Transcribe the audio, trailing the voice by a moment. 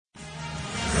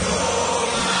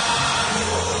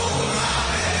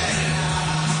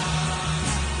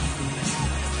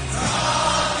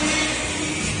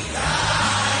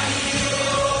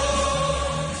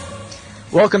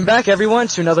Welcome back, everyone,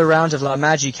 to another round of La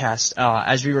Magicast.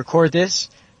 As we record this,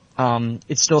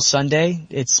 it's still Sunday.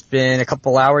 It's been a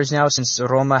couple hours now since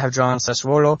Roma have drawn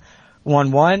Sassuololol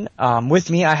 1-1. With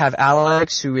me, I have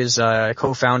Alex, who is a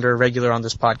co-founder, regular on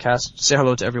this podcast. Say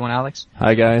hello to everyone, Alex.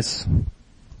 Hi, guys.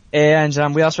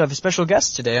 And we also have a special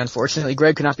guest today. Unfortunately,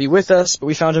 Greg could not be with us, but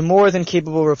we found a more than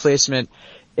capable replacement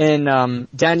in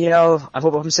Danielle, I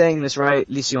hope I'm saying this right,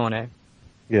 Lisione.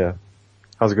 Yeah.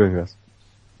 How's it going, guys?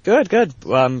 Good.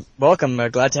 Welcome.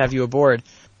 Glad to have you aboard.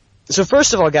 So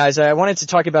first of all, guys, I wanted to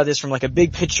talk about this from like a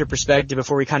big picture perspective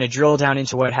before we kind of drill down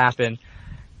into what happened.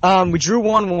 We drew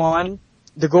 1-1.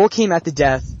 The goal came at the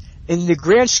death. In the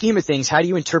grand scheme of things, how do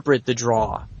you interpret the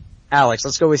draw? Alex,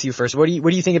 let's go with you first. What do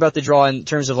you think about the draw in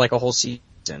terms of like a whole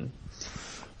season?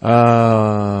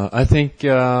 I think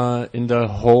in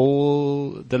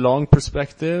the long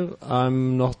perspective,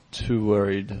 I'm not too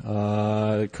worried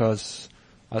because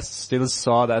I still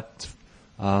saw that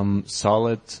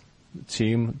solid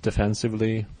team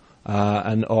defensively,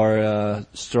 and our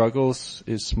struggles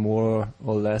is more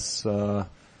or less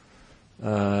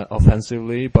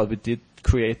offensively, but we did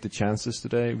create the chances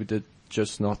today. We did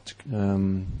just not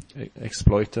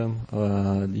exploit them.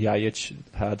 Jajic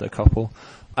had a couple.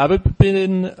 I would have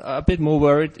been a bit more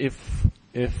worried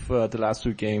if the last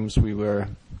two games we were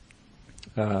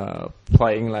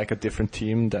playing like a different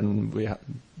team than we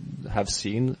have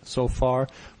seen so far.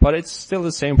 But it's still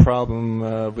the same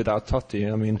problem without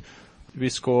Totti. I mean, we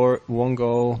score one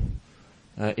goal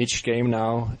each game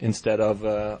now instead of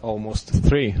almost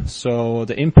 3. So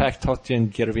the impact Totti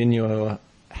and Gervinho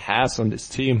has on this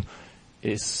team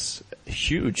is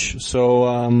huge. So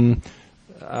I'm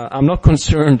not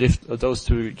concerned if those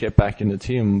two get back in the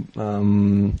team.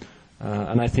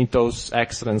 And I think those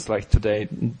accidents like today,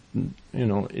 you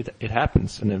know, it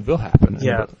happens and it will happen.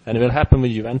 Yeah. And it will happen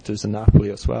with Juventus and Napoli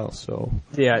as well, so.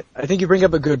 Yeah, I think you bring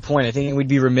up a good point. I think we'd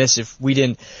be remiss if we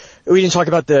didn't talk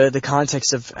about the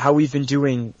context of how we've been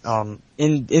doing,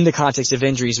 in the context of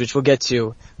injuries, which we'll get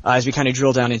to, as we kind of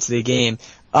drill down into the game.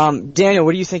 Daniel,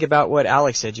 what do you think about what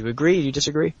Alex said? Do you agree? Do you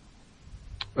disagree?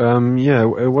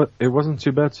 Yeah, it wasn't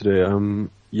too bad today.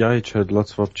 Jajic had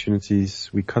lots of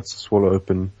opportunities. We cut Sassuolo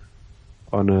open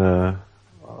on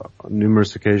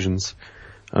numerous occasions.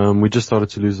 We just started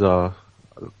to lose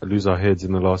our heads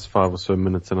in the last 5 or so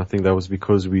minutes, and I think that was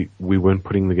because we weren't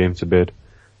putting the game to bed.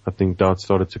 I think doubt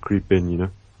started to creep in, you know.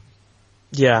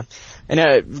 Yeah,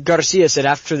 and Garcia said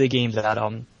after the game that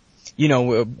you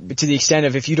know, to the extent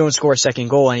of if you don't score a second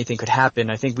goal, anything could happen.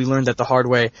 I think we learned that the hard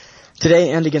way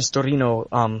today and against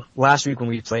Torino last week when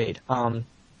we played.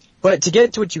 But to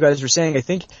get to what you guys were saying, I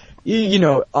think you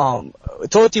know,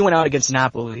 Totti went out against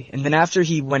Napoli, and then after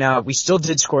he went out, we still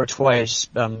did score twice.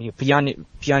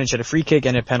 Pjanic had a free kick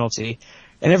and a penalty,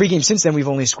 and every game since then we've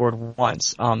only scored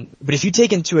once. But if you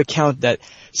take into account that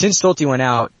since Totti went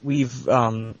out, we've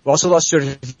also lost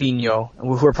Gervinho,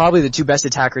 who are probably the two best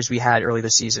attackers we had early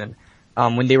this season,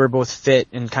 when they were both fit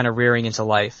and kind of rearing into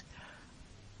life.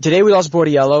 Today we lost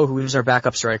Borriello, who is our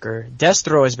backup striker.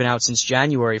 Destro has been out since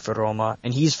January for Roma,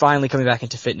 and he's finally coming back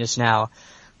into fitness now.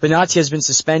 Benatti has been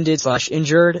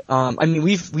suspended/injured. I mean,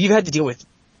 we've had to deal with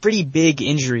pretty big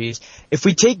injuries. If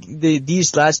we take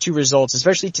these last two results,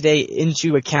 especially today,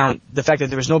 into account the fact that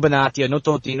there was no Benatti, no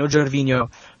Totti, no Gervinho,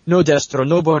 no Destro,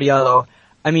 no Borriello,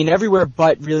 I mean, everywhere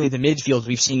but really the midfield,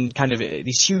 we've seen kind of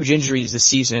these huge injuries this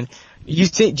season. Do you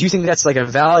think that's like a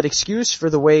valid excuse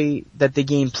for the way that the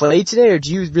game played today, or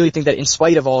do you really think that in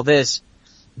spite of all this,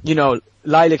 you know,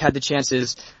 Lilik had the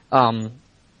chances,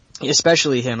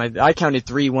 especially him. I counted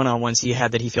 3 one-on-ones he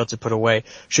had that he failed to put away.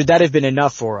 Should that have been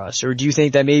enough for us? Or do you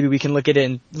think that maybe we can look at it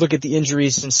and look at the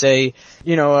injuries and say,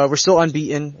 you know, we're still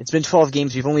unbeaten. It's been 12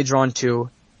 games. We've only drawn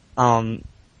 2.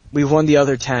 We've won the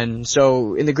other 10.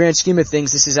 So in the grand scheme of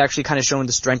things, this is actually kind of showing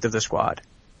the strength of the squad.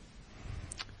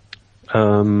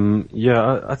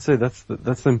 Yeah, I'd say that's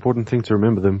the important thing to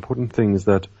remember. The important thing is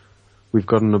that we've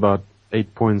gotten about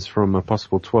 8 points from a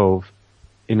possible 12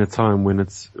 in a time when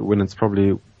it's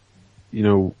probably, you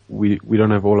know, we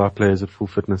don't have all our players at full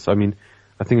fitness. I mean,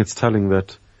 I think it's telling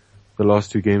that the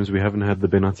last 2 games we haven't had the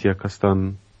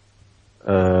Benatia-Castan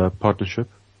partnership,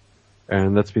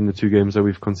 and that's been the 2 games that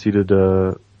we've conceded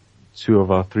 2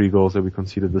 of our 3 goals that we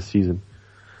conceded this season.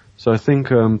 So I think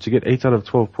to get 8 out of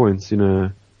 12 points in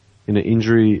an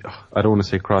injury, I don't want to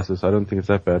say crisis, I don't think it's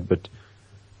that bad, but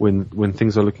when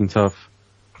things are looking tough,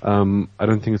 I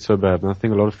don't think it's so bad, and I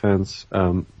think a lot of fans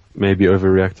may be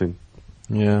overreacting.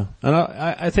 Yeah, and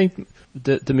I think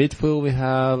the midfield we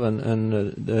have and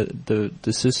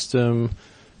the system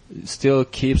still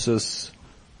keeps us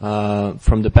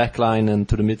from the back line and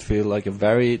to the midfield like a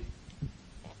very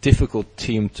difficult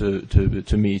team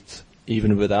to meet,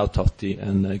 even without Totti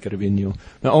and Garvinho.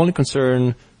 My only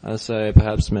concern, as I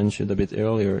perhaps mentioned a bit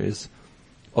earlier, is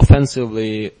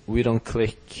offensively we don't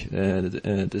click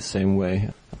the same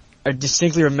way. I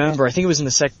distinctly remember, I think it was in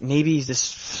the maybe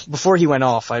this, before he went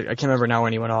off, I can't remember now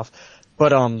when he went off,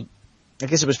 but I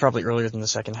guess it was probably earlier than the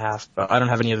second half, but I don't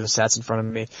have any of the stats in front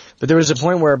of me. But there was a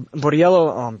point where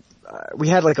Borriello, we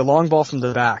had like a long ball from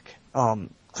the back,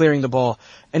 clearing the ball,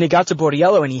 and it got to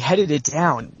Borriello and he headed it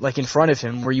down, like in front of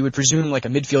him, where you would presume like a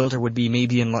midfielder would be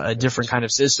maybe in a different kind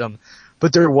of system,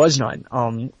 but there was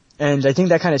none. And I think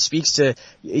that kind of speaks to,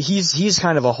 he's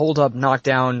kind of a hold up, knock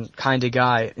down kind of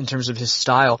guy in terms of his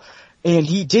style. And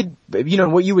he did,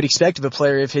 what you would expect of a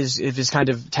player if his kind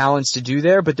of talents to do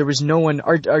there, but there was no one,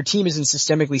 our team isn't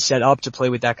systemically set up to play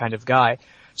with that kind of guy.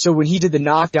 So when he did the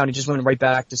knockdown, he just went right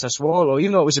back to Sassuololol,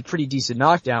 even though it was a pretty decent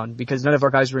knockdown, because none of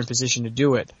our guys were in position to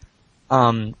do it.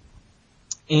 I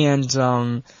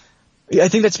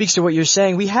think that speaks to what you're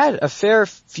saying. We had a fair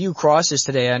few crosses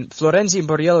today, and Florenzi and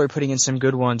Borriello are putting in some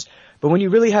good ones. But when you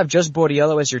really have just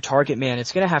Borriello as your target man,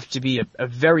 it's going to have to be a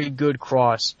very good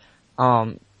cross,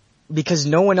 because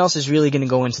no one else is really going to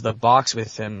go into the box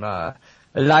with him.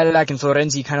 Lilac and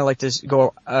Florenzi kind of like to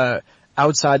go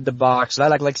outside the box.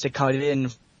 Lilac likes to cut in.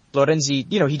 Florenzi,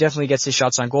 he definitely gets his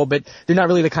shots on goal, but they're not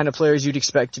really the kind of players you'd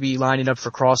expect to be lining up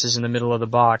for crosses in the middle of the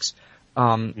box.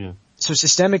 So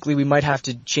systemically, we might have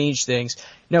to change things.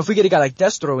 Now, if we get a guy like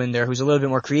Destro in there, who's a little bit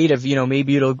more creative,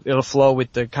 maybe it'll flow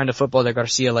with the kind of football that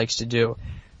Garcia likes to do.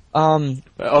 I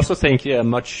also think,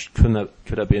 much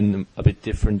could have been a bit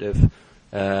different if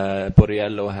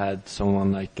Borriello had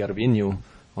someone like Garvinho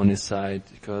on his side,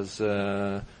 because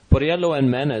Borriello and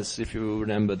Menes, if you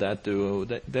remember that duo,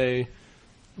 they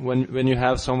when you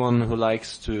have someone who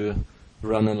likes to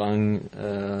run along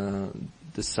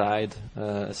the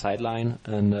sideline,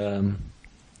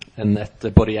 and that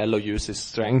Borriello uses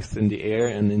strength in the air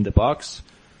and in the box,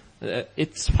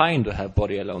 it's fine to have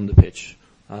Borriello on the pitch.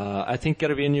 I think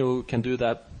Garvinho can do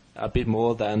that a bit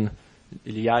more than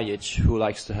Ljajic, who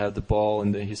likes to have the ball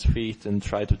in his feet and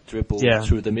try to dribble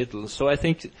through the middle. So I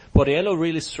think Borriello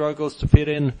really struggles to fit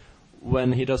in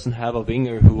when he doesn't have a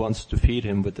winger who wants to feed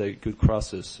him with the good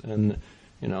crosses. And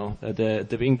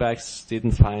the wing backs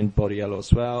didn't find Borriello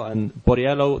as well, and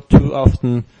Borriello too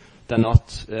often than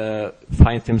not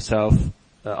finds himself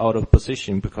out of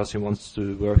position because he wants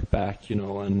to work back,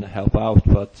 and help out.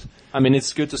 But I mean,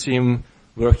 it's good to see him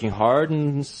working hard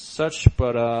and such,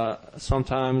 but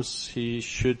sometimes he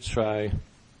should try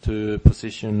to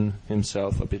position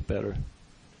himself a bit better.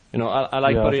 I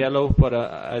like Borriello, but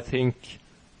I think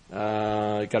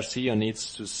Garcia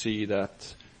needs to see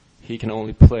that he can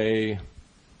only play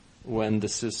when the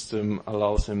system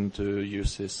allows him to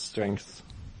use his strength,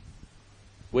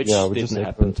 which didn't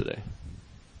happen today.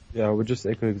 Yeah, I would just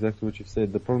echo exactly what you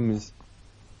said. The problem is,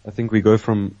 I think we go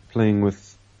from playing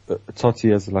with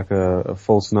Totti as like a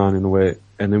false nine in a way,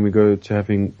 and then we go to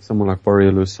having someone like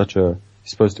Borriello who's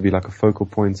he's supposed to be like a focal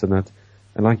point and that.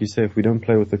 And like you say, if we don't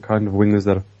play with the kind of wingers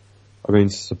that are going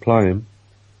to supply him,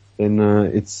 then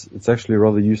it's actually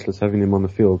rather useless having him on the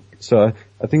field. So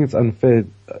I think it's unfair.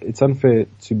 It's unfair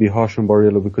to be harsh on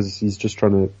Borriello because he's just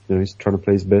trying to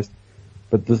play his best.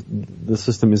 But the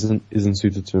system isn't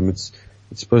suited to him. It's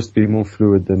supposed to be more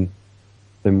fluid than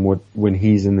when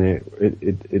he's in there.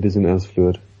 It isn't as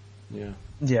fluid.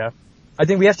 Yeah. I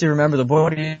think we have to remember the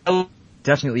Borriello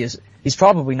definitely is. He's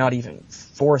probably not even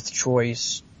fourth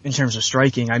choice in terms of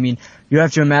striking. I mean, you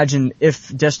have to imagine if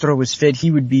Destro was fit,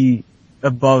 he would be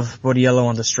above Borriello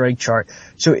on the strike chart.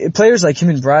 So players like him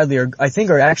and Bradley I think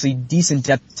are actually decent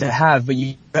depth to have, but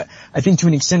I think to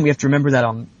an extent we have to remember that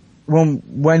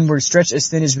when we're stretched as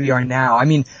thin as we are now, I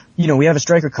mean, we have a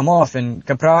striker come off and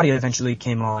Caprari eventually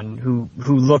came on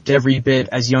who looked every bit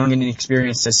as young and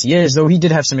inexperienced as he is, though he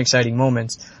did have some exciting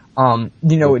moments.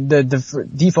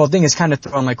 The default thing is kind of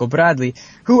throw on Michael Bradley,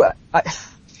 who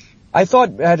I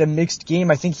thought had a mixed game.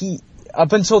 I think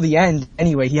up until the end,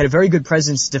 anyway, he had a very good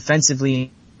presence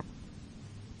defensively.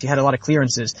 He had a lot of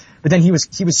clearances, but then he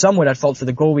was somewhat at fault for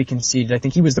the goal we conceded. I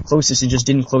think he was the closest and just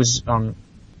didn't close.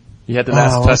 He had the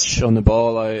last touch on the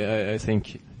ball, I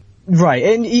think. Right,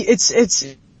 and it's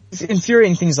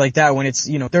infuriating things like that when it's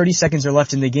 30 seconds are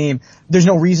left in the game. There's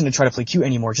no reason to try to play cute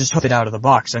anymore. Just hook it out of the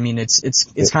box. I mean,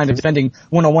 it's kind of defending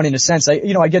 1-on-1 in a sense.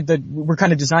 I get that we're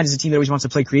kind of designed as a team that always wants to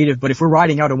play creative, but if we're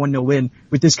riding out a 1-0 win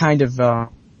with this kind of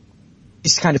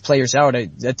these kind of players out,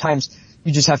 at times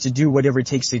you just have to do whatever it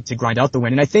takes to grind out the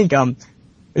win. And I think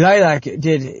Lilac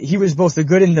he was both the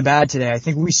good and the bad today. I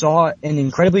think we saw an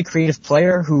incredibly creative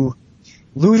player who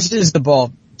loses the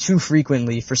ball too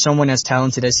frequently for someone as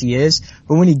talented as he is.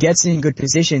 But when he gets in good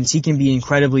positions, he can be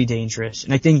incredibly dangerous.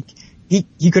 And I think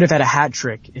he could have had a hat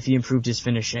trick if he improved his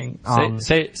finishing.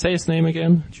 Say his name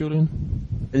again,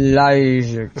 Julian.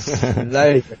 Lilac.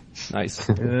 Nice.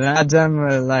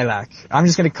 Adam Lilac. I'm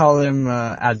just gonna call him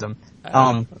Adam.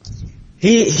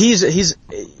 He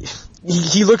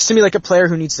looks to me like a player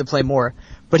who needs to play more,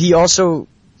 but he also,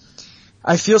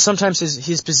 I feel sometimes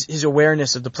his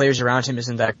awareness of the players around him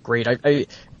isn't that great.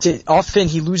 Often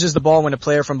he loses the ball when a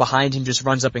player from behind him just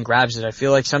runs up and grabs it. I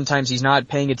feel like sometimes he's not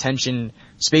paying attention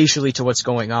spatially to what's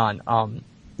going on.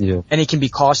 And it can be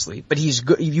costly, but he's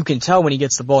good. You can tell when he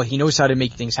gets the ball, he knows how to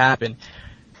make things happen.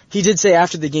 He did say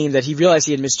after the game that he realized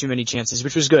he had missed too many chances,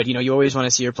 which was good. You know, you always want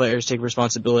to see your players take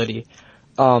responsibility.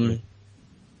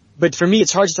 But for me,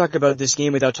 it's hard to talk about this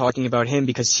game without talking about him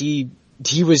because he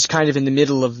was kind of in the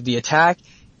middle of the attack,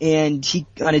 and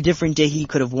on a different day he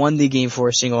could have won the game for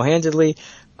us single-handedly,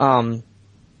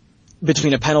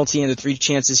 between a penalty and the 3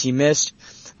 chances he missed.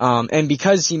 And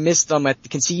because he missed them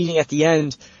conceding at the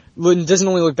end, it doesn't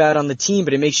only look bad on the team,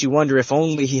 but it makes you wonder if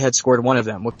only he had scored one of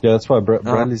them. Yeah, that's why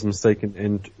Bradley's mistake in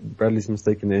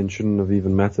the end shouldn't have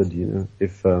even mattered, you know,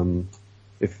 if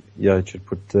it should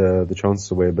put the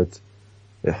chances away, but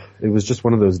yeah, it was just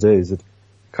one of those days. It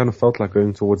kind of felt like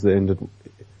going towards the end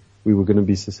we were going to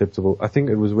be susceptible. I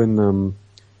think it was when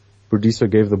Burdisso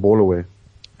gave the ball away,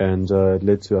 and it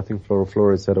led to, I think,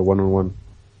 Flores had a 1-on-1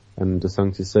 and De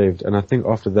Sanctis saved. And I think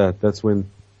after that's when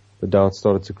the doubt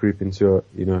started to creep into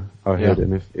our head.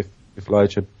 And if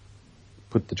Laic had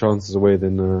put the chances away,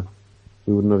 then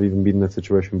we wouldn't have even been in that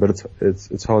situation. But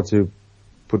it's hard to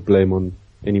put blame on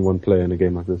any one player in a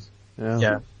game like this.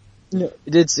 Yeah. No,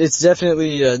 it's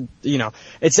definitely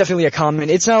it's definitely a common.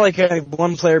 It's not like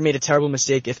one player made a terrible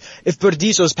mistake. If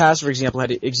Burdisso's pass, for example,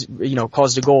 had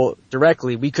caused a goal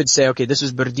directly, we could say, okay, this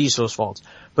was Burdisso's fault.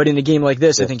 But in a game like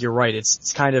this, I think you're right.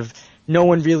 It's kind of no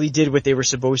one really did what they were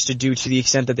supposed to do to the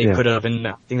extent that they could have, and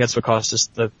I think that's what cost us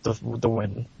the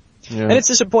win. Yeah. And it's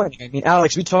disappointing. I mean,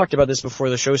 Alex, we talked about this before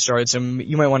the show started, so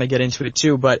you might want to get into it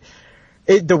too. But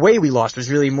the way we lost was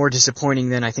really more disappointing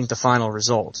than I think the final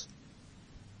result.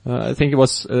 I think it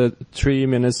was 3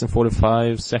 minutes and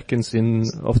 45 seconds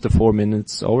of the 4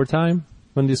 minutes overtime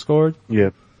when they scored.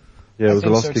 Yeah, it was the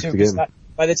last kick of the game.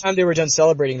 By the time they were done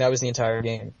celebrating, that was the entire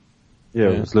game. Yeah,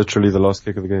 it was literally the last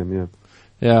kick of the game.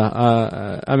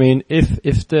 I mean,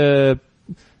 if they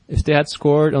had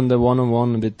scored on the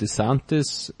 1-on-1 with De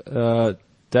Sanctis, that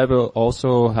will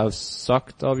also have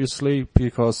sucked, obviously,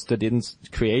 because they didn't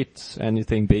create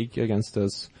anything big against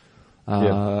us.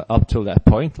 Up till that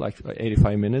point, like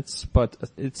 85 minutes, but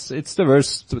it's the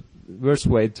worst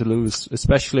way to lose,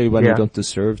 especially when you don't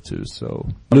deserve to, so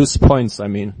lose points, I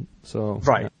mean, so.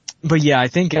 Right. But yeah, I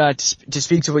think, to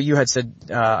speak to what you had said,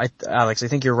 Alex, I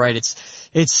think you're right.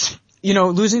 It's,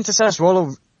 losing to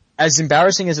Sassuololol, as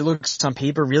embarrassing as it looks on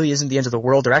paper, really isn't the end of the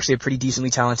world. They're actually a pretty decently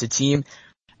talented team.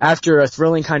 After a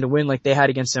thrilling kind of win like they had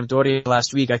against Sampdoria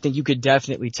last week, I think you could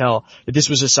definitely tell that this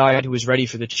was a side who was ready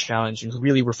for the challenge and who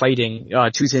really were fighting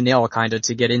tooth and nail kind of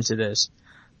to get into this.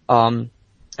 And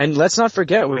let's not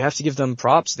forget, we have to give them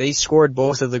props. They scored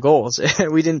both of the goals.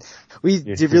 we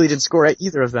really didn't score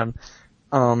either of them.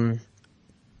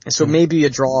 So maybe a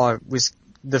draw was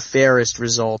the fairest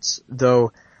result,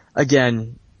 though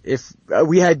again, if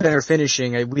we had better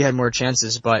finishing, we had more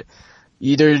chances, but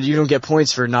either you don't get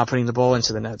points for not putting the ball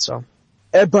into the net, so.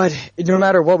 But no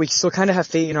matter what, we still kind of have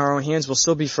fate in our own hands. We'll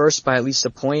still be first by at least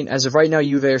a point. As of right now,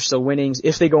 Juve are still winning.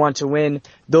 If they go on to win,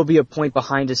 they'll be a point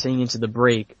behind us heading into the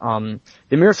break. The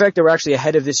mere fact that we're actually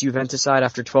ahead of this Juventus side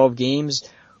after 12 games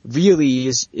really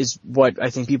is what I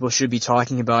think people should be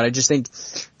talking about. I just think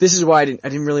this is why I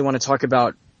didn't really want to talk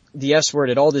about the S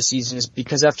word at all this season, is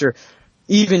because after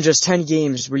even just 10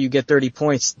 games where you get 30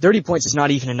 points is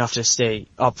not even enough to stay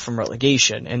up from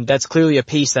relegation. And that's clearly a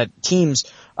pace that teams,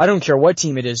 I don't care what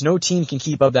team it is, no team can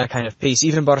keep up that kind of pace.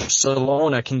 Even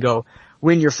Barcelona can go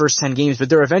win your first 10 games, but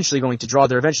they're eventually going to draw.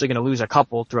 They're eventually going to lose a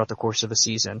couple throughout the course of the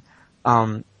season.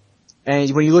 And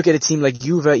when you look at a team like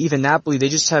Juve, even Napoli, they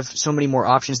just have so many more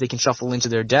options they can shuffle into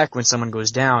their deck when someone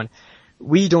goes down.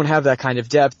 We don't have that kind of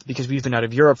depth because we've been out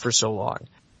of Europe for so long.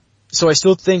 So I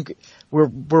still think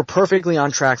we're perfectly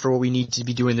on track for what we need to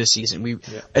be doing this season.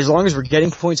 As long as we're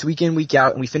getting points week in, week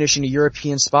out, and we finish in a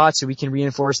European spot so we can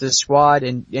reinforce this squad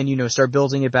and start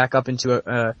building it back up into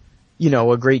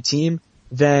a great team,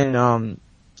 then,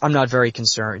 I'm not very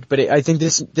concerned. But I think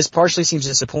this partially seems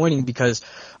disappointing because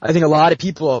I think a lot of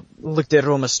people looked at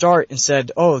Roma start and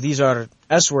said, oh, these are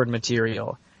S-word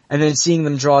material. And then seeing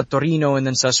them draw Torino and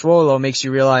then Sassuolo makes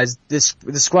you realize the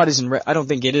squad I don't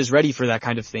think it is ready for that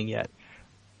kind of thing yet.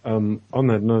 On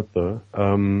that note though,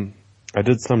 I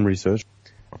did some research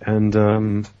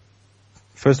and,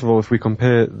 first of all, if we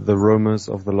compare the Romas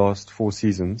of the last 4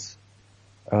 seasons,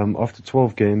 after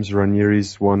 12 games,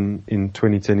 Ranieri's one in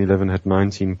 2010-11 had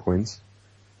 19 points.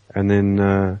 And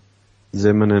then,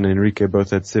 Zeman and Enrique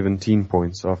both had 17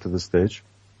 points after the stage.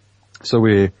 So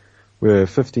we're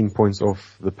 15 points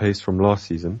off the pace from last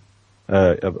season,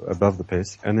 above the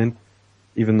pace. And then,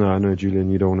 even though I know,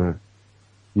 Julian, you don't want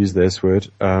to use the S word,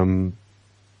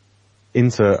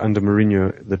 Inter under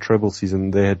Mourinho, the treble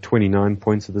season, they had 29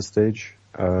 points at this stage.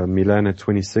 Milan had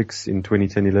 26 in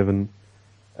 2010-11.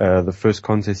 The first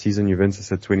Conte season, Juventus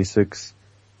had 26.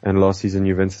 And last season,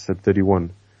 Juventus had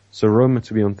 31. So Roma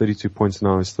to be on 32 points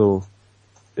now is still,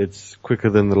 it's quicker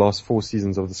than the last 4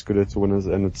 seasons of the Scudetto winners,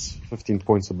 and it's 15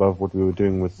 points above what we were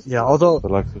doing with. Yeah, although the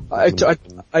likes of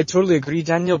I totally agree,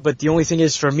 Daniel. But the only thing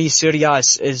is, for me, Serie A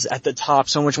is at the top,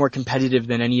 so much more competitive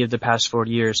than any of the past 4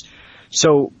 years.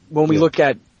 So when we look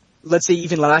at, let's say,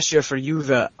 even last year for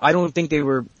Juve, I don't think they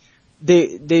were,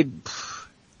 they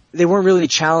weren't really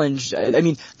challenged. I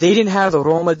mean, they didn't have a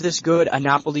Roma this good, a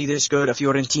Napoli this good, a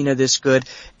Fiorentina this good.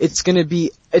 It's gonna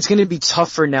be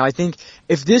tougher now. I think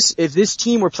if this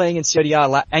team were playing in Serie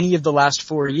A any of the last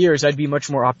 4 years, I'd be much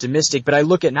more optimistic. But I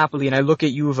look at Napoli and I look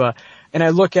at Juve and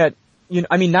I look at,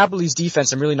 Napoli's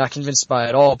defense I'm really not convinced by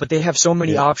at all, but they have so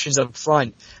many options up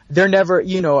front. They're never,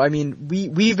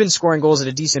 we've been scoring goals at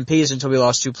a decent pace until we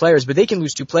lost 2 players, but they can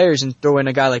lose 2 players and throw in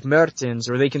a guy like Mertens,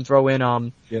 or they can throw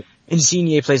in,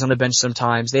 Insigne plays on the bench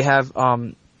sometimes. They have,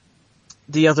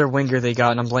 the other winger they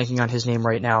got, and I'm blanking on his name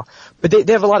right now, but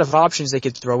they have a lot of options they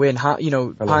could throw in,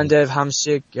 Pandev,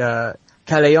 Hamsik,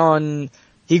 Callejon,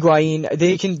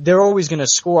 Higuain. They're always gonna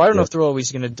score. I don't know if they're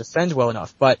always gonna defend well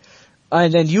enough, but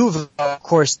and then Juve, of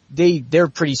course, they're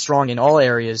pretty strong in all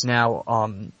areas now,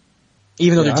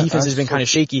 even though their defense has been kind of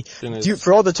shaky.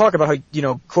 For all the talk about how,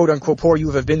 quote unquote, poor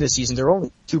Juve have been this season, they're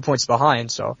only 2 points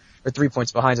behind, or 3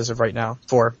 points behind as of right now.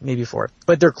 4, maybe 4.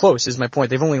 But they're close, is my point.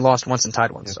 They've only lost once and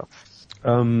tied once, so.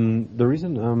 The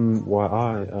reason, why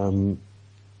I,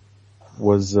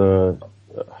 was,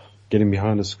 getting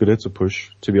behind the Scudetto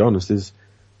push, to be honest, is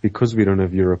because we don't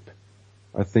have Europe.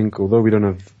 I think, although we don't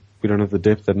have the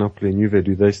depth that Napoli and Juve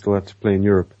do, they still have to play in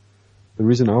Europe. The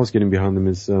reason I was getting behind them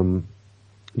is,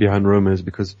 behind Roma, is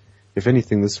because, if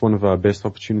anything, this is one of our best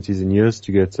opportunities in years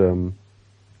to get,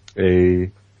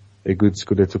 a good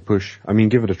Scudetto push. I mean,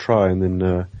 give it a try, and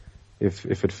then, if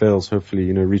it fails,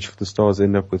 hopefully, reach for the stars,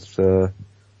 end up with,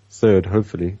 third,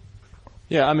 hopefully.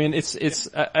 Yeah, I mean,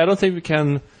 I don't think we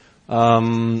can,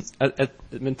 at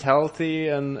mentality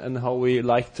and how we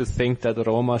like to think that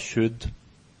Roma should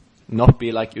not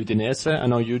be like Udinese. I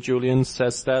know you, Julian,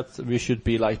 says that we should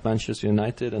be like Manchester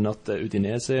United and not the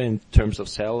Udinese in terms of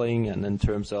selling and in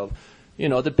terms of,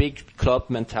 the big club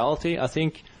mentality. I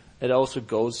think it also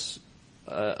goes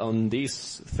on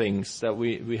these things that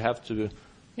we have to,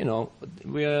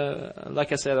 we are,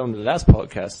 like I said on the last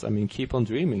podcast, I mean, keep on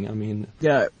dreaming. I mean,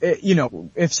 yeah,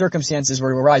 if circumstances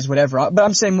were to arise, whatever. But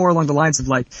I'm saying more along the lines of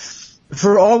like,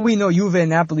 for all we know, Juve and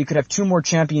Napoli could have 2 more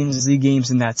Champions League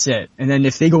games and that's it. And then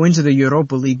if they go into the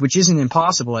Europa League, which isn't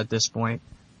impossible at this point,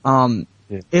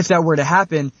 if that were to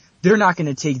happen, they're not going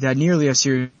to take that nearly as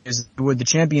serious as would the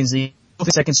Champions League.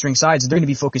 The second string sides, they're going to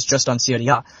be focused just on Serie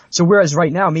A. So whereas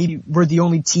right now, maybe we're the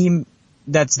only team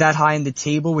that's that high in the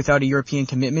table without a European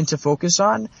commitment to focus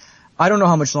on, I don't know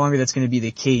how much longer that's going to be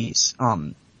the case. For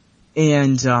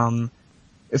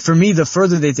me, the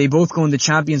further that they both go in the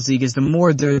Champions League is the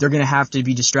more they're going to have to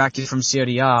be distracted from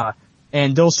Serie A,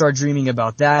 and they'll start dreaming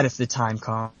about that if the time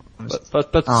comes.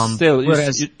 But still,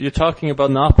 you're talking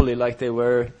about Napoli like they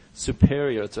were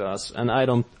superior to us, and I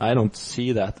don't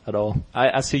see that at all.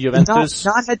 I see Juventus.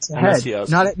 Not head to head.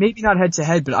 Maybe not head to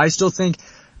head, but I still think,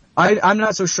 I'm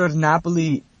not so sure if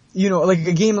Napoli, like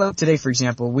a game like today, for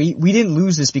example, we didn't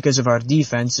lose this because of our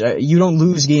defense. You don't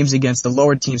lose games against the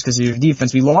lower teams because of your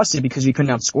defense. We lost it because we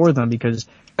couldn't outscore them because,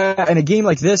 in a game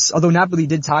like this, although Napoli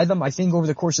did tie them, I think over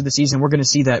the course of the season we're going to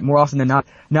see that more often than not,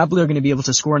 Napoli are going to be able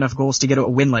to score enough goals to get a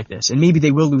win like this. And maybe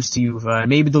they will lose to Juve,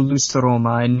 maybe they'll lose to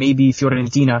Roma, and maybe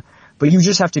Fiorentina, but you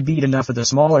just have to beat enough of the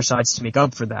smaller sides to make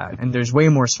up for that. And there's way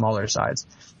more smaller sides.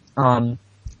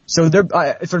 So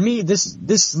for me,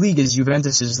 this league is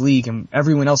Juventus's league, and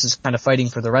everyone else is kind of fighting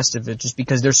for the rest of it just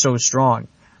because they're so strong.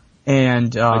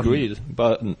 And agreed,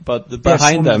 but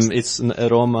behind them it's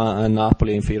Roma and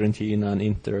Napoli and Fiorentina and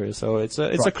Inter, so it's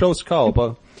a close call.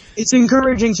 But it's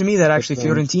encouraging to me that actually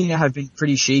Fiorentina have been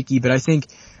pretty shaky, but I think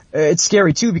it's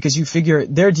scary too because you figure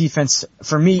their defense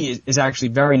for me is actually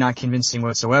very not convincing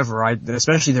whatsoever.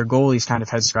 Especially their goalie's kind of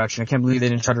head scratching. I can't believe they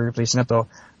didn't try to replace Neto.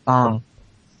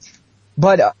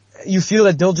 but you feel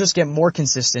that they'll just get more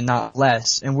consistent, not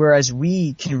less. And whereas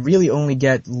we can really only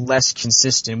get less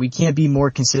consistent, we can't be more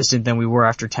consistent than we were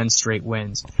after 10 straight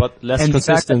wins. But less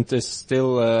consistent is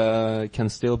still can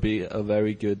still be a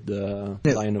very good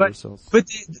line of results. But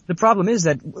the problem is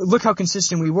that look how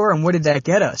consistent we were, and what did that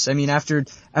get us? I mean, after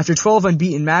 12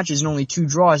 unbeaten matches and only 2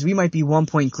 draws, we might be 1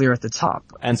 point clear at the top.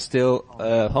 And still,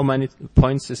 how many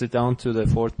points is it down to the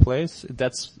 4th place?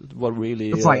 That's what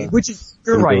really. Right, which is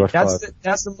you're right.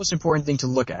 That's the most important thing to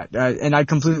look at, and I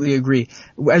completely agree.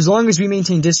 As long as we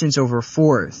maintain distance over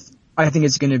 4th, I think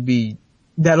it's going to be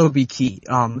that'll be key.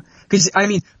 Because I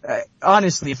mean,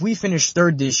 honestly, if we finish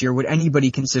 3rd this year, would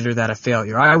anybody consider that a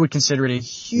failure? I would consider it a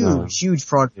huge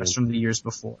progress from the years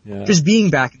before. Just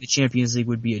being back in the Champions League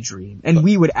would be a dream, and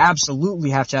we would absolutely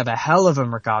have to have a hell of a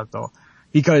mercato,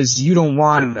 because you don't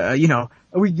want,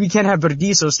 we can't have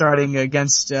Berdiso starting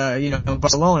against,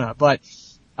 Barcelona, but.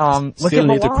 Look Still at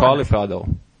need Milan. to qualify though.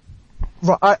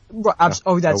 You're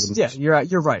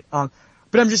right.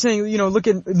 But I'm just saying, look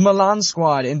at Milan's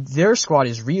squad, and their squad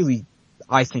is really,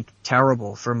 I think,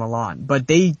 terrible for Milan. But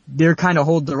they're kind of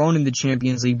hold their own in the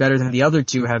Champions League better than the other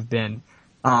two have been.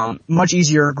 Much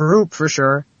easier group for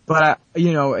sure. But,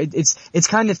 it's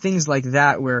kind of things like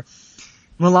that where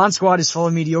Milan squad is full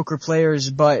of mediocre players,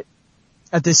 but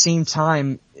at the same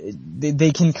time,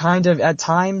 they can kind of, at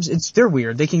times, they're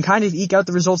weird. They can kind of eke out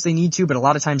the results they need to, but a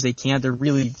lot of times they can't. They're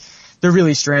really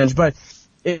strange. But,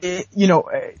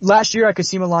 last year I could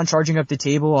see Milan charging up the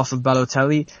table off of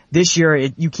Balotelli. This year,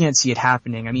 you can't see it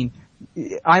happening. I mean,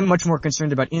 I'm much more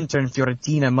concerned about Inter and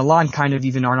Fiorentina. Milan kind of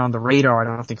even aren't on the radar,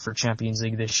 I don't think, for Champions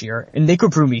League this year. And they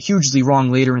could prove me hugely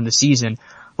wrong later in the season.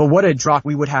 But what a drop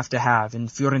we would have to have, and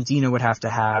Fiorentina would have to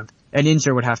have, and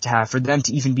Inter would have to have for them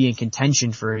to even be in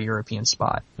contention for a European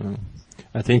spot.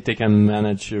 I think they can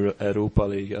manage Europa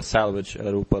League, salvage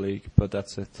Europa League, but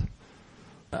that's it.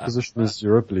 Position is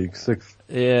Europa League, 6th.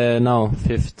 Yeah, no,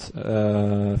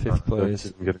 5th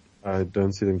place. I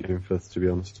don't see them getting 5th, to be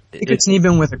honest. I think it's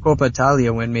even with a Coppa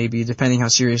Italia win, maybe, depending how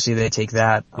seriously they take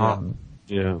that.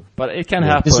 Yeah. But it can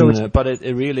happen, but it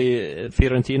really,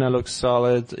 Fiorentina looks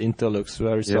solid, Inter looks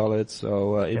very solid,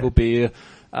 so it will be,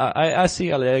 I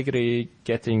see Allegri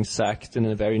getting sacked in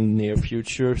a very near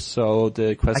future, so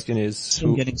the question is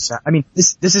who... Getting sacked. I mean,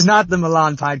 this is not the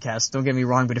Milan podcast, don't get me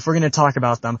wrong, but if we're going to talk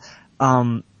about them,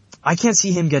 I can't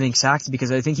see him getting sacked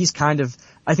because I think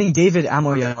I think David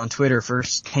Amoya on Twitter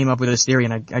first came up with this theory,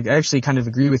 and I actually kind of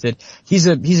agree with it. He's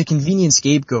a convenient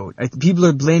scapegoat. People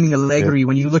are blaming Allegri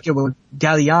when you look at what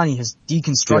Galliani has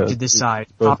deconstructed this side,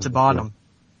 top to bottom.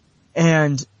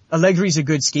 And Allegri's a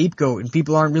good scapegoat, and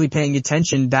people aren't really paying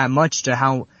attention that much to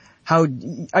how,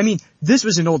 I mean, this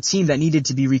was an old team that needed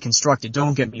to be reconstructed,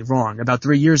 don't get me wrong. About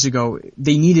 3 years ago,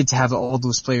 they needed to have all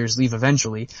those players leave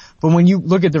eventually. But when you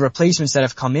look at the replacements that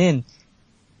have come in,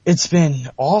 it's been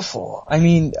awful. I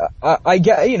mean, I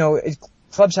get,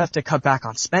 clubs have to cut back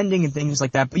on spending and things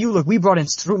like that, but you look, we brought in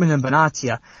Strootman and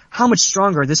Benatia. How much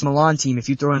stronger this Milan team if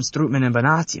you throw in Strootman and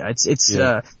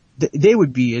Benatia? They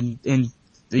would be in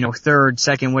 3rd,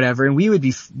 2nd, whatever, and we would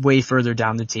be way further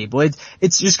down the table.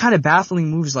 It's just kind of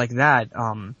baffling moves like that.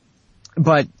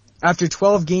 But after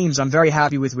 12 games, I'm very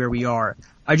happy with where we are.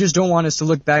 I just don't want us to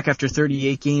look back after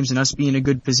 38 games and us be in a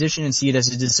good position and see it as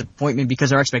a disappointment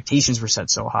because our expectations were set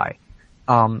so high.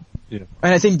 And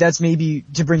I think that's maybe,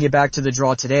 to bring it back to the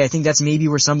draw today, I think that's maybe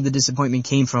where some of the disappointment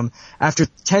came from. After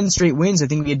 10 straight wins, I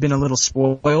think we had been a little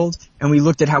spoiled, and we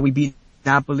looked at how we beat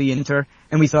Napoli and Inter,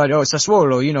 and we thought,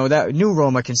 Sassuololol, that new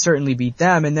Roma can certainly beat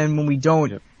them, and then when we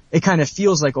don't, it kind of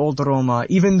feels like old Roma,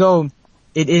 even though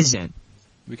it isn't.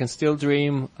 We can still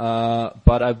dream,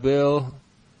 but I will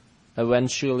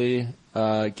eventually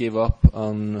give up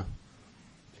on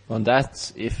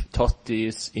that if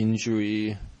Totti's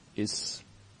injury is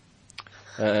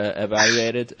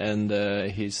evaluated and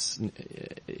if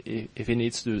he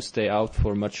needs to stay out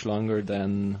for much longer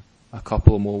than a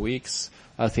couple more weeks,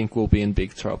 I think we'll be in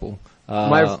big trouble.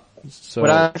 What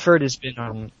I've heard has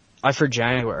been, I've heard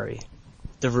January.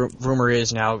 The rumor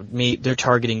is now they're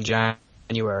targeting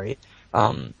January.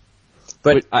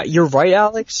 But you're right,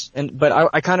 Alex. But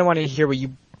I kind of want to hear what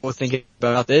you both think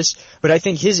about this. But I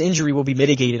think his injury will be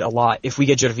mitigated a lot if we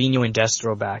get Gervinho and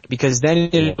Destro back, because then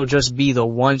it'll just be the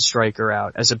one striker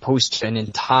out as opposed to an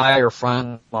entire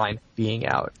front line being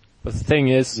out. But the thing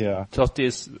is, Totti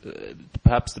is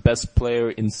perhaps the best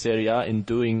player in Serie A in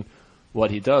doing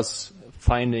what he does,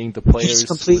 finding the players. He's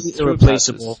completely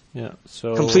irreplaceable.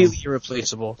 Completely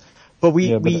irreplaceable. But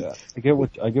I get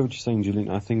what you're saying,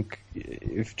 Julian. I think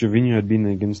if Gervinho had been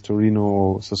against Torino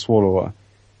or Sassuolo,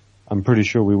 I'm pretty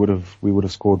sure we would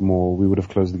have scored more. We would have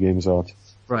closed the games out.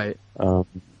 Right.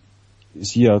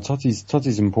 yeah,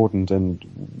 Totti's important, and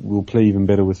we'll play even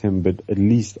better with him. But at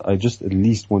least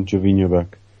want Gervinho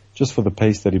back, just for the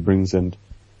pace that he brings, and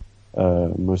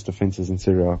most defenses in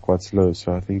Serie A are quite slow.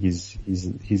 So I think he's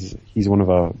one of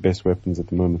our best weapons at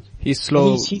the moment. He's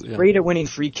slow. He's great at winning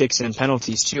free kicks and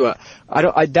penalties too.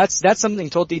 That's something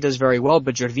Totti does very well,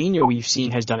 but Gervinho we've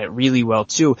seen has done it really well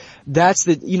too. That's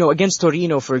against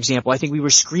Torino, for example, I think we were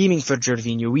screaming for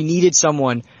Gervinho. We needed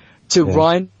someone to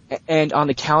run and on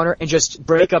the counter and just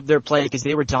break up their play because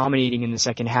they were dominating in the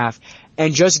second half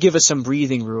and just give us some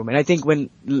breathing room. And I think when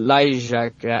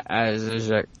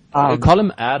call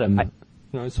him Adam.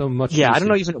 So much. Yeah, easier. I don't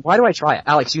know even, why do I try?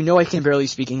 Alex, I can barely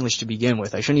speak English to begin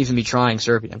with. I shouldn't even be trying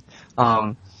Serbian.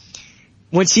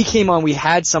 Once he came on, we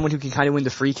had someone who can kind of win the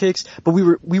free kicks, but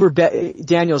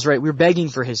Daniel's right, we were begging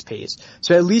for his pace.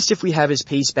 So at least if we have his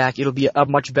pace back, it'll be a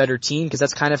much better team, because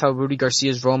that's kind of how Rudi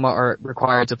Garcia's Roma are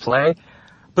required to play.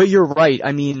 But you're right,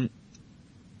 I mean,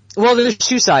 well, there's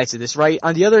two sides to this, right?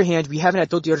 On the other hand, we haven't had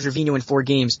Totti or Gervinho in 4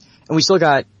 games, and we still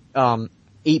got,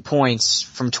 8 points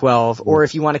from 12, or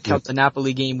if you want to count the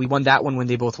Napoli game, we won that one when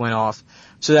they both went off.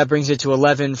 So that brings it to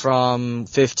 11 from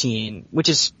 15, which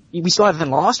is, we still haven't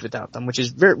lost without them, which is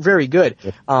very, very good.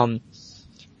 Yep.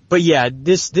 But yeah,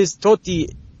 this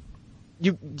Totti,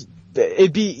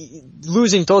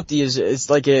 losing Totti is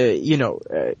like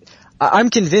I'm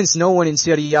convinced no one in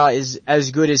Serie A is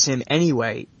as good as him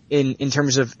anyway, in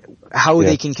terms of how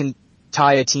they can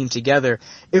tie a team together.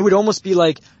 It would almost be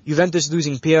like Juventus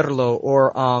losing Pirlo,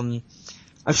 or I'm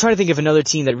trying to think of another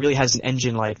team that really has an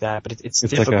engine like that, but it's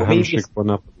difficult. Like a Hamšík for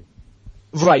Napoli.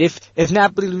 Right, if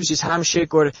Napoli loses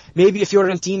Hamšík, or maybe if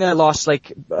Fiorentina lost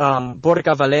like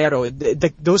Borja Valero,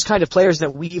 those kind of players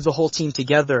that weave the whole team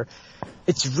together,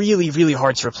 it's really, really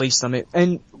hard to replace them.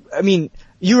 And I mean,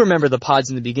 you remember the pods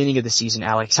in the beginning of the season,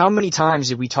 Alex. How many times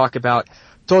did we talk about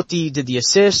Totti did the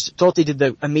assist, Totti did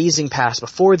the amazing pass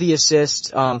before the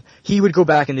assist, he would go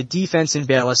back in the defense and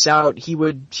bail us out, he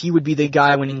would be the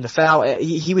guy winning the foul,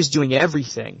 he was doing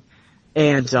everything.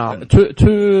 And,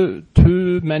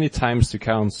 too many times to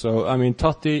count. So, I mean,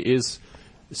 Totti is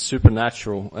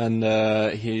supernatural, and,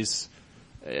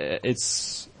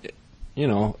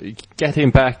 get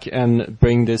him back and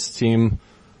bring this team.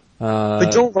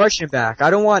 But don't rush him back. I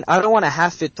don't want a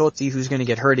half-fit Totti who's gonna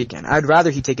get hurt again. I'd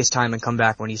rather he take his time and come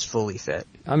back when he's fully fit.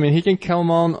 I mean, he can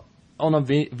come on a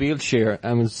wheelchair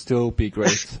and will still be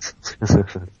great.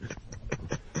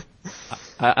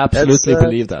 I absolutely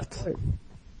believe that.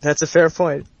 That's a fair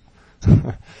point.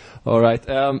 All right.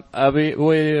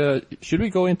 Should we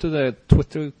go into the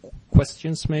Twitter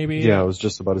questions maybe? Yeah, I was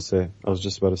just about to say,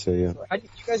 yeah. You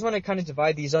guys want to kind of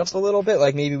divide these up a little bit?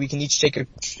 Like maybe we can each take a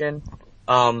question.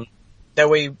 That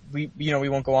way we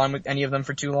won't go on with any of them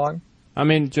for too long. I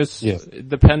mean, just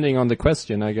depending on the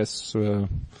question, I guess.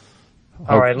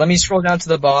 Alright, let me scroll down to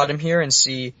the bottom here and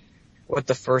see what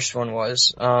the first one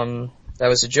was. That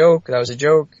was a joke.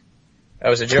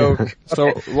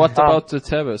 So, what about the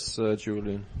Tevez,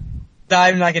 Julian?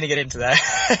 I'm not gonna get into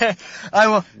that. I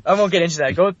won't get into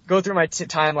that. Go through my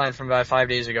timeline from about 5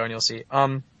 days ago and you'll see.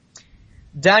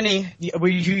 Danny, who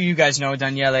you guys know,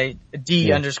 Daniele,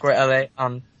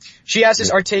 D_LA, she asked us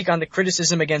our take on the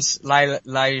criticism against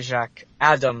Lajak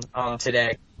Adam,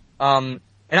 today.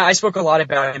 And I spoke a lot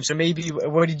about him, so maybe,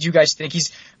 what did you guys think?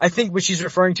 I think what she's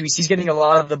referring to is he's getting a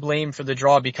lot of the blame for the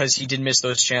draw because he did miss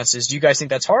those chances. Do you guys think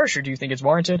that's harsh, or do you think it's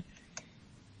warranted?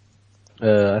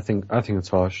 I think it's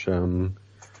harsh. I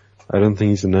don't think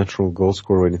he's a natural goal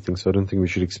scorer or anything, so I don't think we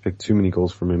should expect too many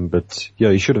goals from him, but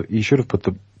yeah, he should have put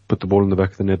the ball in the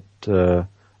back of the net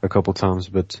a couple times,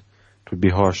 but it would be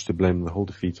harsh to blame the whole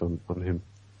defeat on him.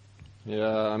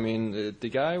 Yeah, I mean, the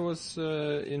guy was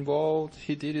involved.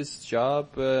 He did his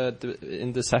job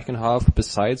in the second half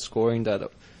besides scoring that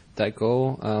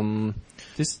goal.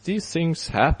 These things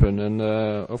happen, and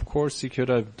of course he could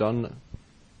have done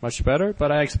much better,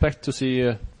 but I expect to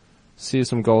see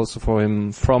some goals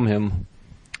from him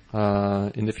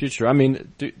in the future. I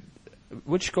mean,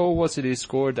 which goal was it he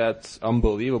scored that's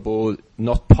unbelievable,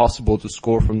 not possible to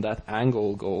score from that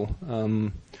angle goal?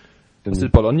 Was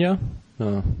it Bologna?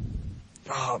 No.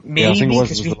 Oh, maybe, I think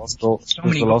because we so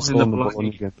many goals in the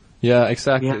Bologna game. Yeah,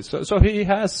 exactly. Yeah. So he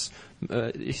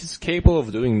he's capable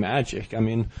of doing magic. I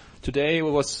mean, today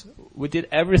we did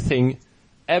everything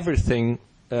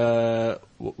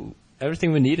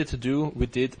we needed to do, we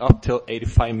did up till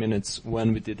 85 minutes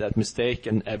when we did that mistake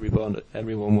and everyone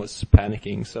was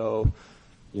panicking. So,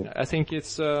 I think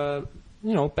it's,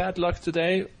 bad luck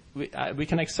today. We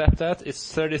can accept that.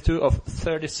 It's 32 of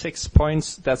 36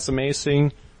 points. That's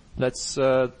amazing. Let's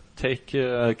take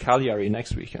Cagliari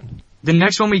next weekend. The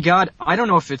next one we got, I don't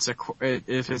know if it's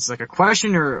like a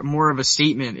question or more of a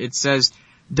statement. It says,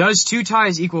 does 2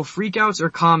 ties equal freakouts or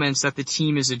comments that the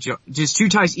team is a joke? Does 2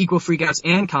 ties equal freakouts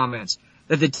and comments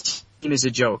that the team is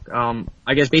a joke?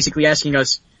 I guess basically asking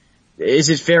us, is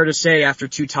it fair to say after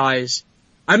 2 ties,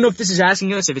 I don't know if this is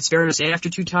asking us if it's fair to say after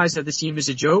 2 ties that this team is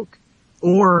a joke,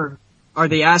 or are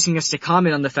they asking us to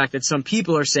comment on the fact that some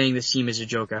people are saying this team is a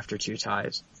joke after 2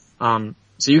 ties?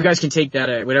 So you guys can take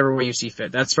that whatever way you see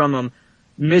fit. That's from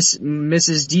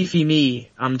Mrs.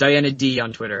 DFMe, Diana D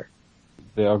on Twitter.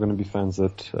 There are going to be fans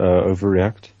that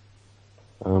overreact.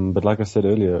 But like I said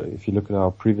earlier, if you look at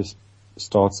our previous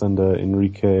starts under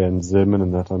Enrique and Zeman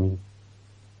and that, I mean,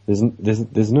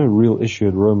 there's no real issue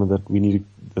at Roma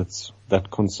that's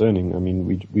that concerning. I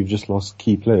mean, we've just lost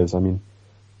key players. I mean,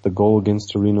 the goal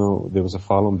against Torino, there was a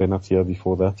foul on Benatia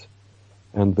before that.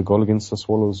 And the goal against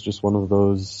Sassuolo was just one of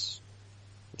those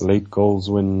late goals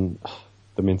when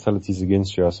the mentality is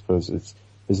against you, I suppose.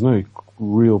 There's no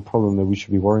real problem that we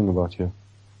should be worrying about here.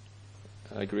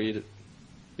 Agreed.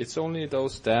 It's only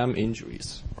those damn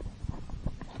injuries.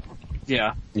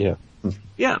 Yeah. Yeah.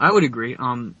 Yeah, I would agree.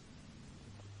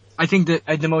 I think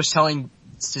that the most telling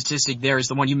statistic there is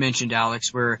the one you mentioned,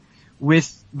 Alex, where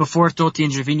before Totti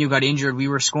and Gervinho got injured, we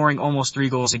were scoring almost 3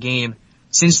 goals a game.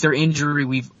 Since their injury,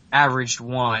 we've averaged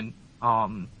 1,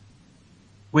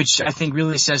 which I think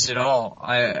really says it all.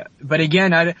 But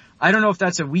again, I don't know if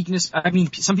that's a weakness. I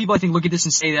mean, some people I think look at this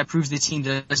and say that proves the team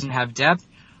doesn't have depth.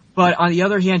 But on the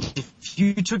other hand, if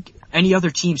you took any other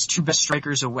team's 2 best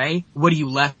strikers away, what are you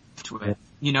left with?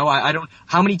 You know, I don't,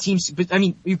 how many teams, but I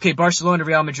mean, okay, Barcelona,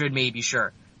 Real Madrid, maybe,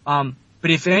 sure. But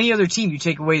if any other team you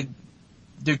take away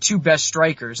their 2 best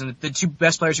strikers and the 2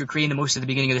 best players who are creating the most at the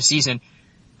beginning of the season,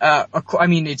 I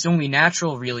mean, it's only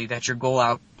natural, really, that your goal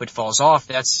output falls off.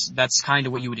 That's kind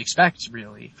of what you would expect,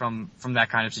 really, from that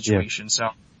kind of situation.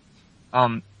 Yeah.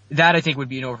 So, that I think would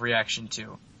be an overreaction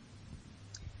too.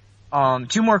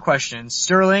 2 more questions.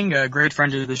 Sterling, a great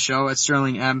friend of the show at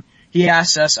Sterling M, he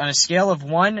asks us, on a scale of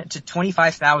 1 to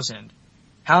 25,000,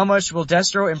 how much will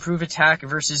Destro improve attack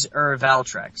versus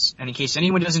Valtrex? And in case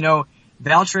anyone doesn't know,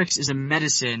 Valtrex is a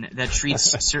medicine that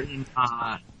treats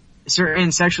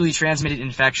certain sexually transmitted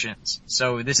infections.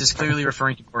 So this is clearly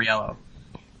referring to Borriello.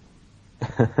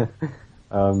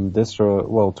 Destro,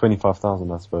 well,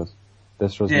 25,000, I suppose.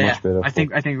 Destro's much better. I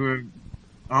think we're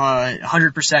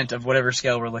 100% of whatever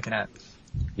scale we're looking at.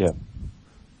 Yeah.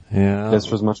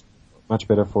 Destro's much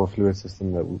better for a fluid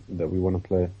system that we want to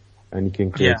play, and he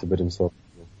can create a bit himself.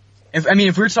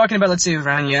 If we're talking about, let's say,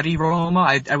 Ranieri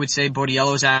Roma, I would say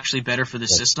Borriello is actually better for the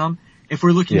system. If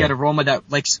we're looking at a Roma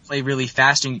that likes to play really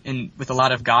fast and with a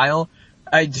lot of guile,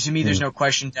 to me, there's no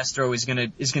question Destro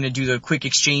is gonna do the quick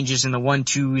exchanges and the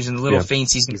 1-2s and the little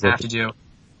feints he's gonna have to do.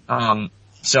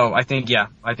 So I think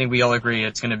we all agree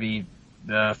it's gonna be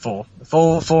the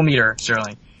full meter,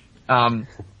 Sterling.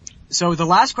 So the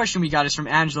last question we got is from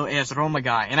Angelo AS Roma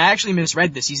guy, and I actually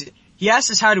misread this. He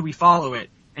asked us how do we follow it,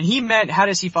 and he meant how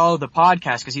does he follow the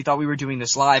podcast, because he thought we were doing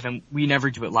this live, and we never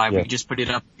do it live. We just put it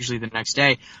up usually the next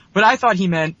day. But I thought he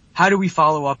meant how do we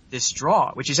follow up this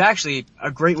draw, which is actually a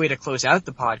great way to close out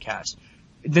the podcast.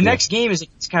 The next game is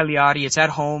against Cagliari. It's at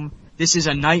home. This is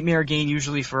a nightmare game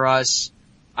usually for us.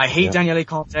 I hate Daniele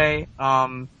Conte.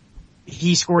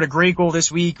 He scored a great goal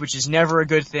this week, which is never a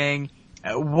good thing.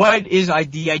 What is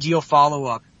the ideal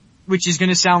follow-up? Which is going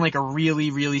to sound like a really,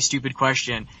 really stupid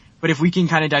question. But if we can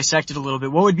kind of dissect it a little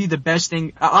bit, what would be the best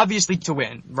thing? Obviously to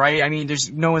win, right? I mean,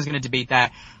 no one's going to debate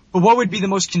that. But what would be the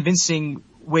most convincing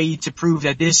way to prove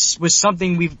that this was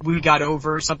something we got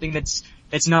over, something that's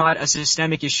not a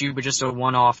systemic issue, but just a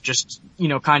one-off, just,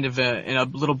 kind of a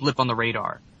little blip on the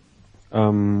radar?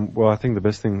 Well, I think the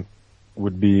best thing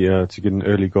would be to get an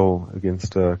early goal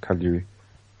against Cagliari.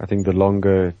 I think the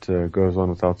longer it goes on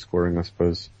without scoring, I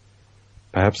suppose,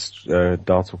 perhaps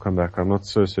doubts will come back. I'm not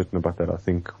so certain about that. I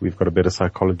think we've got a better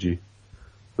psychology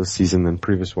this season than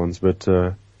previous ones, but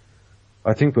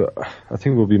I think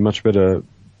we'll be much better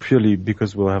purely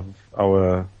because we'll have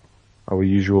our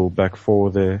usual back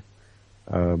 4 there.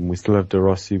 We still have De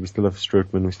Rossi, we still have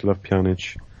Strootman, we still have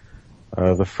Pjanic.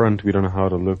 The front, we don't know how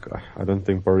to look. I don't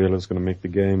think Borriello's going to make the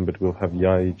game, but we'll have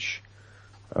Jajic.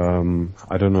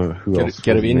 I don't know who else.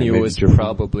 Gervinho is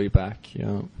probably back,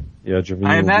 Yeah, Gervinho.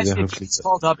 I imagine if he's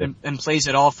called up and plays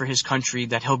it all for his country,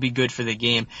 that he'll be good for the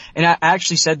game. And I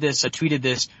actually said this, I tweeted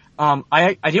this.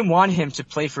 I didn't want him to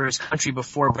play for his country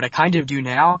before, but I kind of do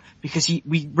now because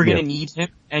we're going to need him,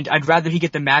 and I'd rather he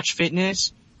get the match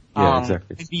fitness.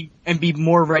 Exactly. And be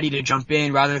more ready to jump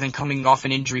in rather than coming off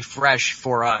an injury fresh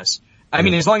for us. I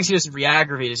mean, as long as he doesn't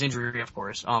re-aggravate his injury, of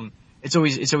course. it's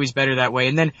always better that way.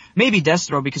 And then maybe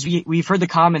Destro, because we've heard the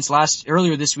comments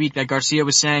earlier this week that Garcia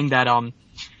was saying that,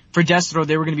 for Destro,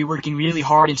 they were going to be working really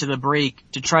hard into the break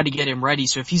to try to get him ready.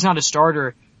 So if he's not a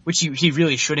starter, which he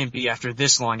really shouldn't be after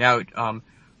this long out,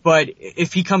 but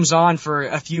if he comes on for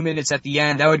a few minutes at the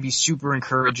end, that would be super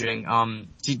encouraging,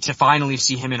 to finally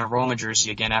see him in a Roma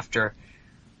jersey again after,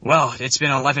 well, it's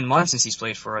been 11 months since he's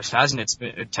played for us, hasn't it? It's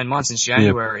been 10 months since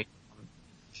January.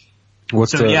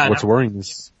 Yeah. What's worrying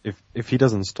is if he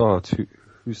doesn't start,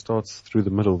 who starts through the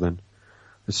middle then?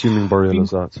 Assuming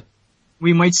Borriello's out.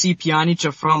 We might see Pjanic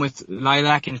up front with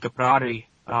Lilac and Caprari,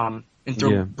 and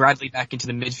throw Bradley back into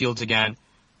the midfield again,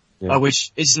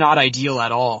 which is not ideal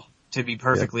at all, to be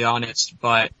perfectly honest,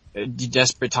 but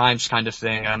desperate times kind of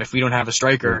thing. If we don't have a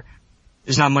striker,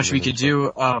 there's not much we could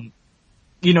do.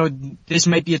 This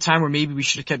might be a time where maybe we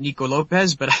should have kept Nico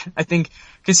Lopez, but I think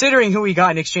considering who we got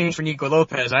in exchange for Nico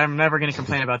Lopez, I'm never going to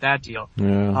complain about that deal.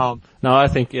 Yeah. No, I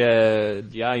think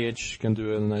Ljajic can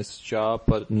do a nice job,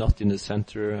 but not in the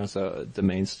center as the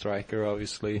main striker,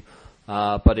 obviously.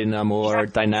 But in a more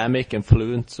dynamic and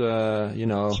fluent,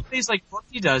 If he plays like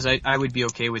Totti does, I would be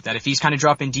okay with that. If he's kind of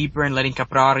dropping deeper and letting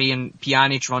Caprari and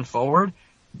Pjanic run forward,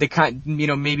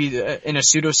 maybe in a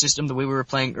pseudo system the way we were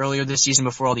playing earlier this season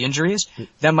before all the injuries,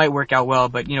 that might work out well.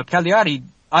 But, Cagliari,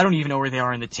 I don't even know where they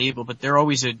are in the table, but they're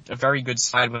always a very good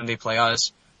side when they play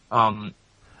us.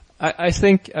 I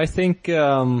think,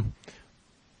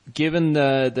 given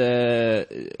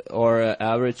our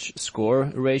average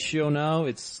score ratio now,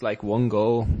 it's like 1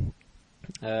 goal,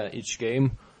 each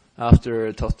game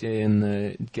after Totti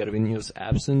and Gervinho's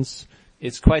absence.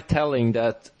 It's quite telling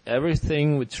that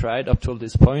everything we tried up till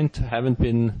this point haven't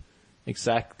been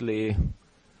exactly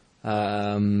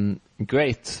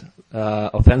great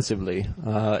offensively.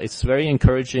 It's very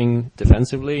encouraging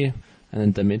defensively,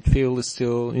 and the midfield is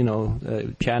still,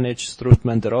 Pjanic,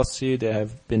 Strootman, De Rossi, they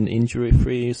have been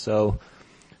injury-free, so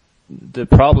the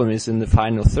problem is in the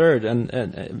final third,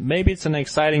 and maybe it's an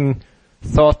exciting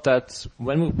thought that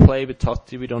when we play with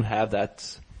Totti, we don't have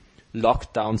that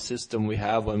lockdown system we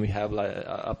have when we have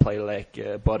a player like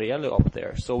Borriello up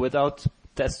there. So without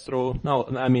Destro,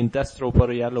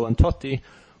 Borriello and Totti,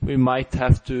 we might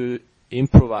have to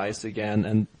improvise again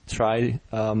and try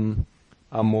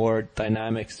a more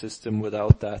dynamic system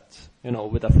without that,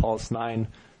 with a false nine,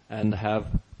 and have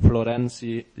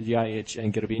Florenzi, Ljajic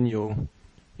and Gervinho,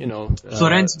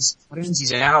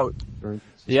 Florenzi's out.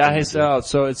 Yeah, he's out.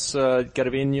 So it's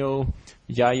Gervinho,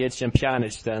 Ljajic and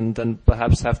Pjanic then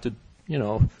perhaps have to,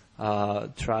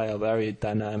 try a very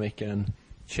dynamic and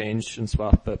change and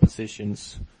swap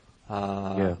positions,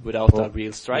 without a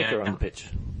real striker on the pitch.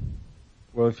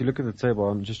 Well, if you look at the table,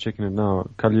 I'm just checking it now.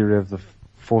 Cagliari have the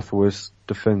fourth worst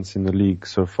defense in the league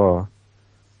so far.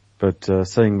 But,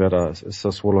 saying that,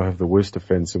 Sassuolo have the worst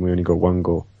defense and we only got 1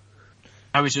 goal.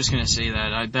 I was just gonna say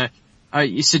that.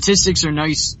 Statistics are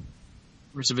nice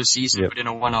of a season, but in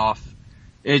a one-off,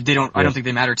 I don't think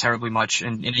they matter terribly much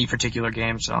in any particular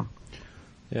game. So,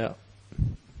 yeah,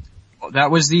 well,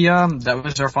 that was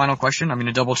our final question. I'm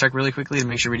gonna double check really quickly to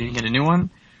make sure we didn't get a new one.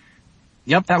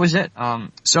 Yep, that was it.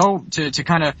 So to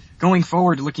kind of going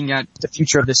forward, looking at the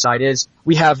future of this side is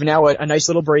we have now a nice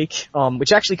little break,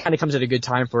 which actually kind of comes at a good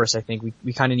time for us. I think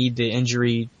we kind of need the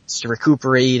injury to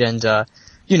recuperate, and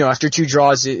after 2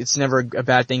 draws, it's never a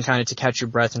bad thing kind of to catch your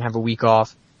breath and have a week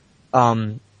off.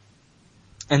 And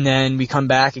then we come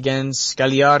back against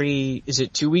Cagliari, is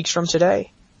it 2 weeks from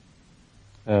today?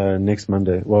 Next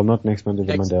Monday. Well, not next Monday,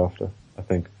 the Monday after, I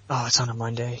think. Oh, it's on a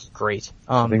Monday. Great.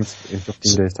 I think it's in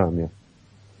 15 days time, yeah.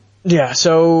 Yeah,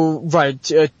 so, right,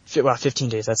 15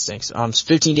 days, that stinks.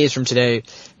 15 days from today,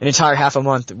 an entire half a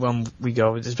month when we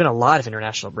go. There's been a lot of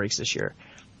international breaks this year.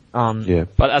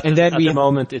 But at the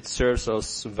moment it serves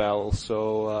us well,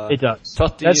 so, it does.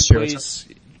 Totti, That's please,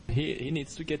 he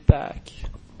needs to get back.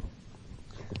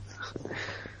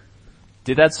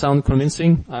 Did that sound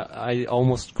convincing? I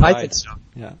almost cried. I think so.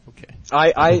 Yeah, okay.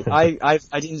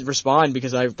 I didn't respond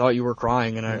because I thought you were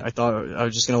crying, and I thought I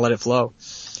was just gonna let it flow.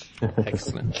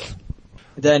 Excellent.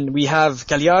 Then we have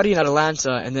Cagliari and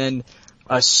Atalanta, and then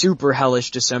a super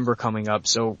hellish December coming up.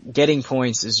 So getting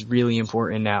points is really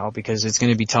important now because it's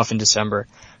going to be tough in December.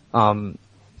 And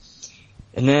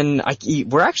then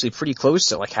we're actually pretty close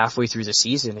to like halfway through the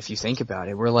season if you think about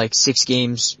it. We're like 6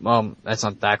 games. Well, that's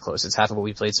not that close. It's half of what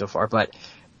we played so far, but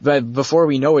before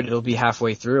we know it, it'll be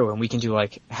halfway through, and we can do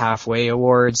like halfway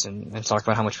awards and talk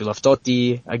about how much we love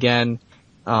Totti again.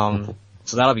 So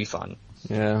that'll be fun.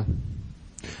 Yeah.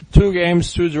 2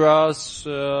 games, 2 draws,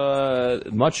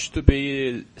 much to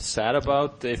be sad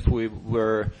about. If we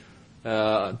were,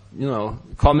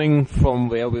 coming from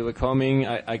where we were coming,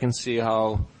 I can see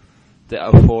how the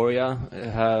euphoria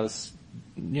has,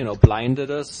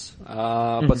 blinded us.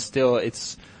 But still,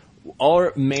 it's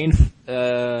our main,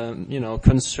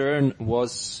 concern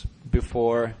was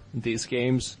before these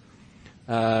games.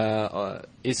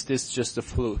 Is this just a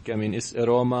fluke? I mean, is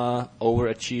Roma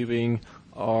overachieving?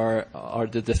 Are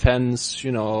the defense,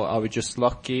 are we just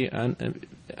lucky? And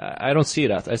I don't see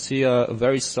that. I see a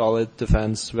very solid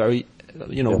defense, very,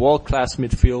 world-class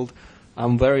midfield.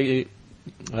 I'm very,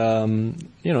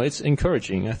 it's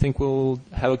encouraging. I think we'll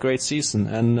have a great season,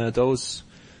 and those,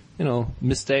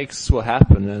 mistakes will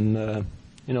happen, and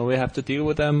we have to deal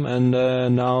with them. And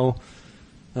now,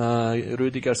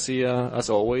 Rudi Garcia, as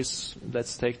always,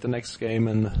 let's take the next game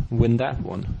and win that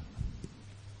one.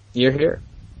 You're here.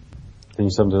 And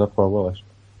you summed it up quite well, actually.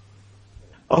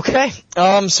 Okay.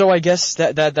 So I guess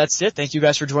that's it. Thank you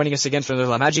guys for joining us again for the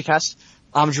La Magicast.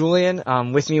 I'm Julian.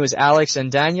 With me was Alex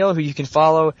and Daniel, who you can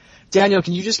follow. Daniel,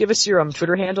 can you just give us your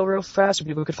Twitter handle real fast so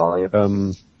people could follow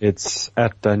you? It's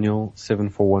at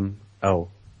Daniel741L.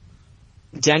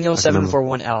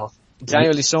 Daniel741L.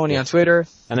 Daniel Lisoni on Twitter.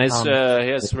 And he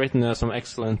has written some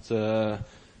excellent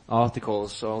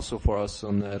articles also for us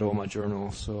on the Roma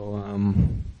Journal. So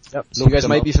yep. So you guys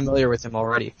might be familiar with him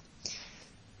already.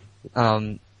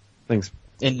 Thanks.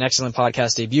 In an excellent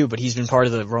podcast debut, but he's been part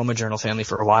of the Roma Journal family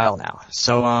for a while now.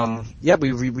 So,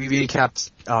 we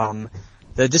recapped,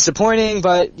 the disappointing,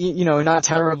 but, not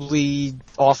terribly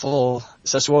awful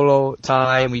Sassuolo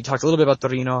tie, and we talked a little bit about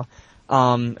Torino,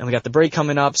 and we got the break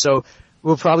coming up, so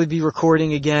we'll probably be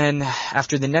recording again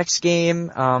after the next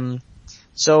game,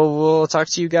 so we'll talk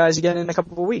to you guys again in a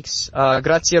couple of weeks.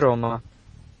 Grazie Roma.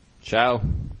 Ciao.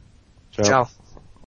 Ciao.